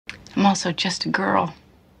I'm also just a girl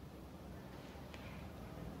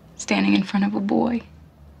standing in front of a boy,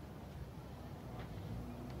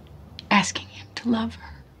 asking him to love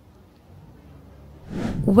her.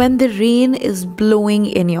 When the rain is blowing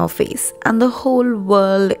in your face and the whole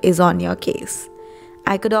world is on your case,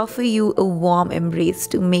 I could offer you a warm embrace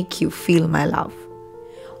to make you feel my love.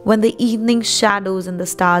 When the evening shadows and the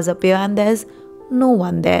stars appear and there's no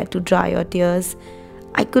one there to dry your tears,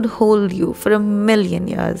 I could hold you for 1,000,000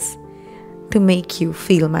 years to make you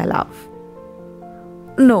feel my love.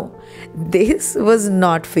 No, this was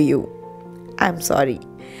not for you. I'm sorry.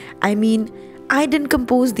 I mean, I didn't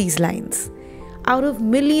compose these lines. Out of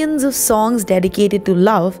millions of songs dedicated to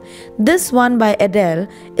love, this one by Adele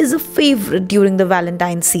is a favorite during the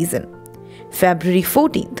Valentine's season. February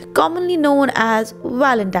 14th, commonly known as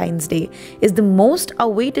Valentine's Day, is the most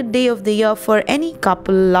awaited day of the year for any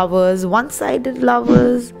couple, lovers, one-sided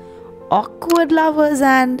lovers, awkward lovers,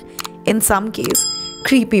 and, in some cases,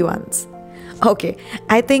 creepy ones. Okay,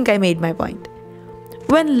 I think I made my point.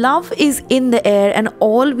 When love is in the air and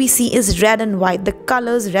all we see is red and white, the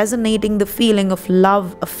colors resonating the feeling of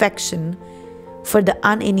love, affection, for the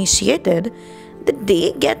uninitiated, the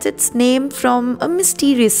day gets its name from a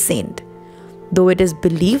mysterious saint. Though it is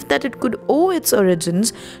believed that it could owe its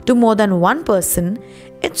origins to more than one person,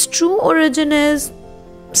 its true origin is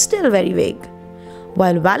still very vague.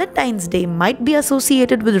 While Valentine's Day might be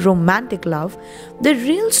associated with romantic love, the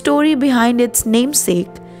real story behind its namesake,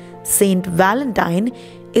 Saint Valentine,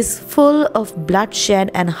 is full of bloodshed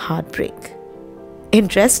and heartbreak.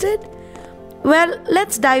 Interested? Well,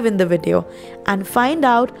 let's dive in the video and find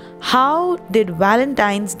out how did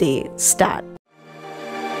Valentine's Day start.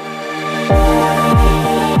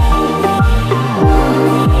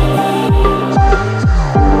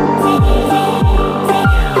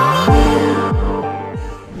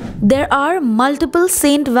 There are multiple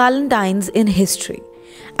Saint Valentines in history,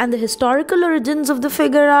 and the historical origins of the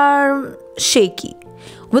figure are shaky,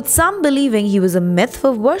 with some believing he was a myth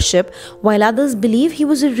for worship while others believe he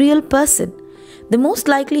was a real person. The most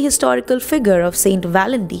likely historical figure of Saint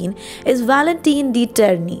Valentine is Valentine di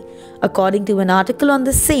Terni, according to an article on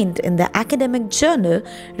the saint in the academic journal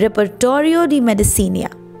Repertorio di Medicina.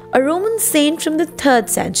 A Roman saint from the 3rd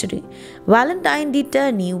century, Valentine di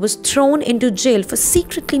Terni was thrown into jail for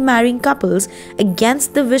secretly marrying couples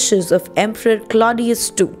against the wishes of Emperor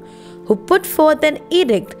Claudius II, who put forth an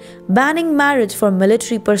edict banning marriage for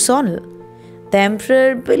military personnel. The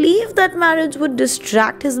emperor believed that marriage would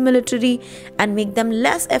distract his military and make them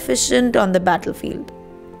less efficient on the battlefield.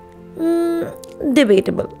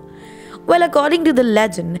 Debatable. Well, according to the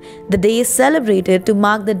legend, the day is celebrated to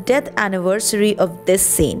mark the death anniversary of this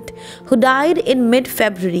saint, who died in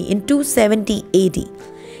mid-February in 270 AD.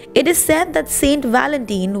 It is said that Saint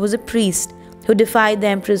Valentine was a priest who defied the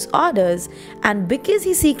emperor's orders, and because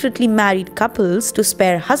he secretly married couples to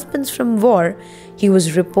spare husbands from war, he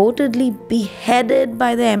was reportedly beheaded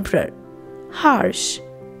by the emperor. Harsh.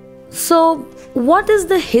 So, what is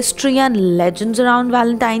the history and legends around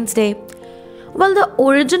Valentine's Day? Well, the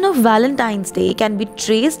origin of Valentine's Day can be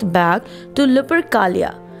traced back to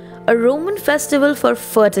Lupercalia, a Roman festival for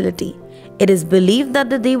fertility. It is believed that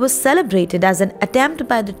the day was celebrated as an attempt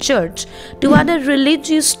by the church to add a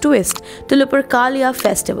religious twist to Lupercalia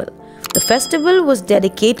festival. The festival was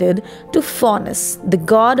dedicated to Faunus, the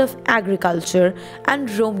god of agriculture, and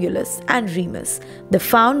Romulus and Remus, the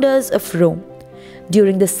founders of Rome.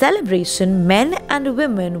 During the celebration, men and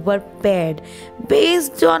women were paired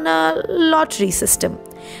based on a lottery system,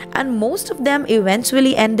 and most of them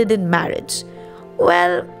eventually ended in marriage.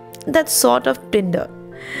 Well, that's sort of Tinder,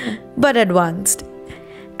 but advanced.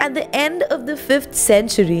 At the end of the 5th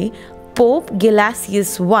century, Pope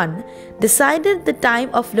Gelasius I decided the time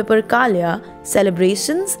of Lupercalia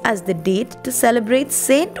celebrations as the date to celebrate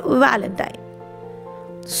Saint Valentine.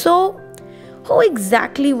 So, who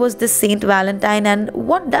exactly was this Saint Valentine, and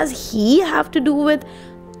what does he have to do with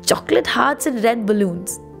chocolate hearts and red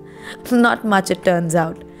balloons? Not much, it turns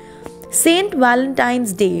out. Saint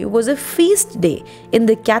Valentine's Day was a feast day in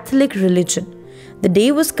the Catholic religion. The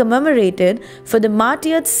day was commemorated for the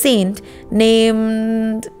martyred saint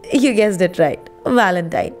named, you guessed it right,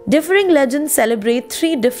 Valentine. Differing legends celebrate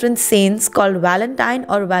 3 different saints called Valentine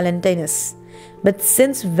or Valentinus. But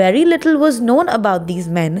since very little was known about these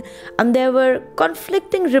men and there were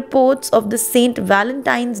conflicting reports of the Saint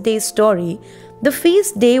Valentine's Day story, the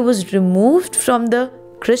feast day was removed from the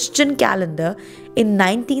Christian calendar in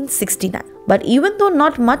 1969. But even though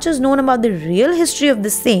not much is known about the real history of the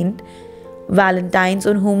saint, Valentines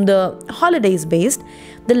on whom the holiday is based,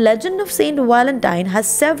 the legend of Saint Valentine has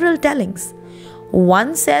several tellings.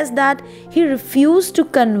 One says that he refused to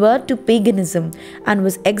convert to paganism and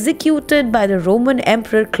was executed by the Roman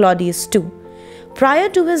Emperor Claudius II. Prior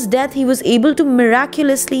to his death, he was able to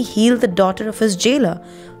miraculously heal the daughter of his jailer,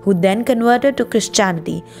 who then converted to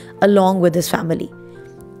Christianity along with his family.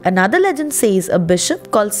 Another legend says a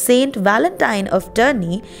bishop called Saint Valentine of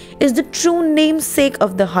Terni is the true namesake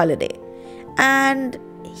of the holiday, and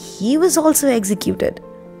he was also executed.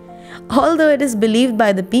 Although it is believed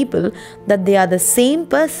by the people that they are the same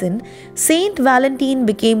person, Saint Valentine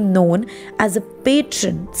became known as a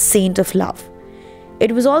patron saint of love.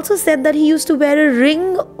 It was also said that he used to wear a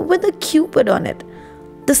ring with a cupid on it,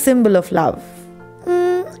 the symbol of love.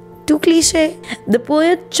 Too cliche. The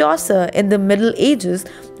poet Chaucer in the Middle Ages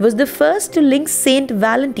was the first to link Saint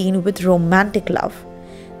Valentine with romantic love.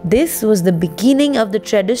 This was the beginning of the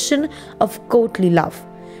tradition of courtly love,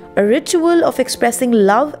 a ritual of expressing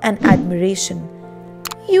love and admiration,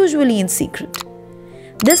 usually in secret.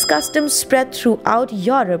 This custom spread throughout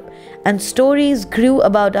Europe, and stories grew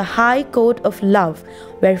about a high court of love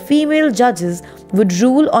where female judges would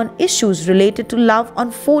rule on issues related to love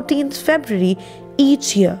on 14th February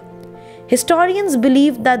each year. Historians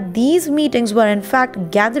believe that these meetings were in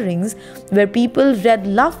fact gatherings where people read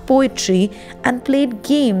love poetry and played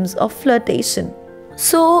games of flirtation.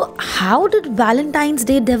 So, how did Valentine's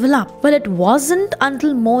Day develop? Well, it wasn't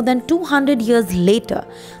until more than 200 years later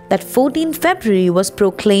that 14 February was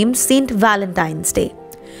proclaimed Saint Valentine's Day.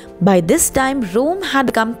 By this time, Rome had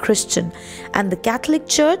become Christian, and the Catholic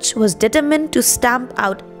Church was determined to stamp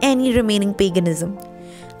out any remaining paganism.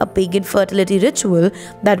 A pagan fertility ritual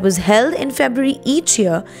that was held in February each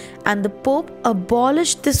year, and the Pope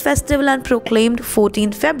abolished this festival and proclaimed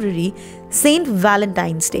 14th February Saint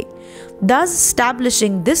Valentine's Day, thus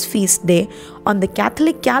establishing this feast day on the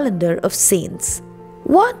Catholic calendar of saints.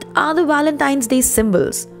 What are the Valentine's Day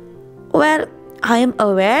symbols? Well, I am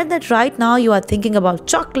aware that right now you are thinking about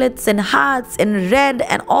chocolates and hearts and red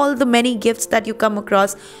and all the many gifts that you come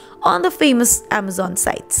across on the famous Amazon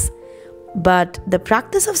sites. But the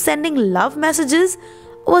practice of sending love messages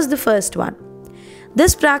was the first one.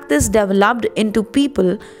 This practice developed into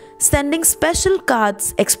people sending special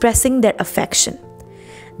cards expressing their affection.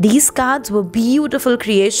 These cards were beautiful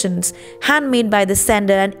creations, handmade by the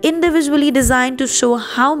sender and individually designed to show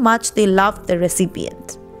how much they loved the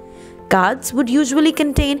recipient. Cards would usually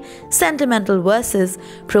contain sentimental verses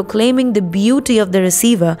proclaiming the beauty of the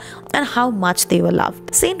receiver and how much they were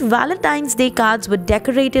loved. Saint Valentine's Day cards were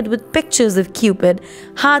decorated with pictures of Cupid,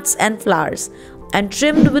 hearts and flowers, and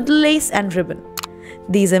trimmed with lace and ribbon.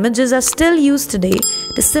 These images are still used today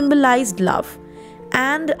to symbolize love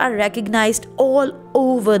and are recognized all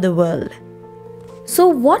over the world. So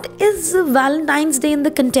what is Valentine's Day in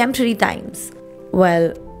the contemporary times?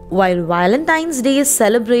 Well, while Valentine's Day is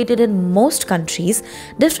celebrated in most countries,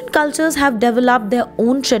 different cultures have developed their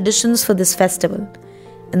own traditions for this festival.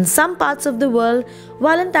 In some parts of the world,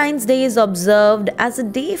 Valentine's Day is observed as a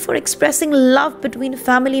day for expressing love between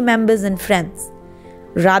family members and friends,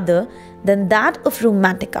 rather than that of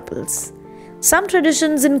romantic couples. Some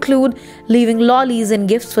traditions include leaving lollies and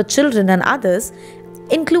gifts for children, and others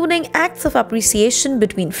including acts of appreciation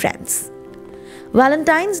between friends.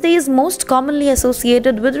 Valentine's Day is most commonly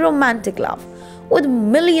associated with romantic love, with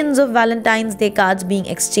millions of Valentine's Day cards being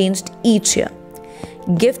exchanged each year.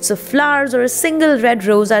 Gifts of flowers or a single red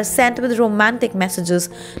rose are sent with romantic messages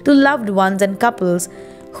to loved ones and couples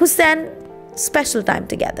who spend special time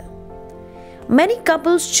together. Many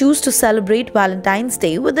couples choose to celebrate Valentine's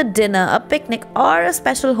Day with a dinner, a picnic, or a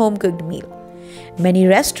special home-cooked meal. Many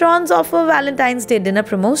restaurants offer Valentine's Day dinner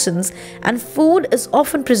promotions, and food is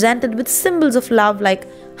often presented with symbols of love like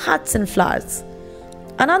hearts and flowers.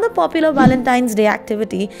 Another popular Valentine's Day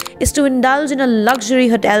activity is to indulge in a luxury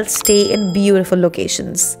hotel stay in beautiful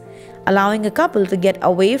locations, allowing a couple to get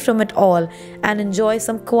away from it all and enjoy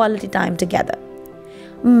some quality time together.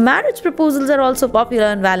 Marriage proposals are also popular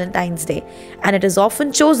on Valentine's Day, and it is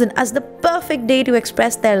often chosen as the perfect day to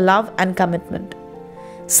express their love and commitment.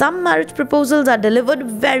 Some marriage proposals are delivered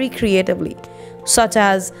very creatively, such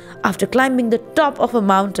as after climbing the top of a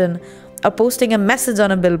mountain or posting a message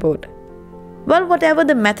on a billboard. Well, whatever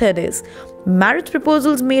the method is, marriage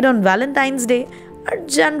proposals made on Valentine's Day are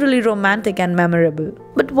generally romantic and memorable.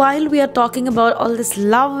 But while we are talking about all this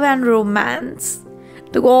love and romance,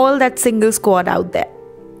 to all that single squad out there,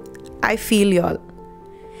 I feel y'all.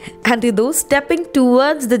 And to those stepping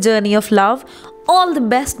towards the journey of love, all the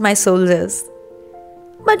best, my soldiers.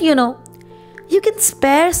 But you can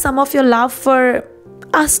spare some of your love for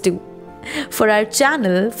us too, for our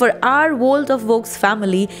channel, for our World of Vogue's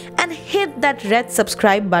family, and hit that red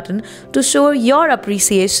subscribe button to show your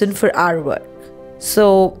appreciation for our work.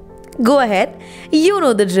 So go ahead, you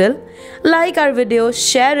know the drill. Like our video,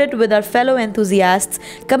 share it with our fellow enthusiasts,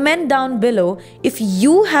 comment down below if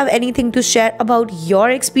you have anything to share about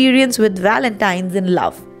your experience with Valentine's in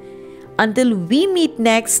love. Until we meet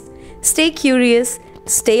next, stay curious,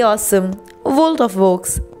 stay awesome. Volt of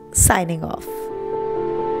Vokes signing off.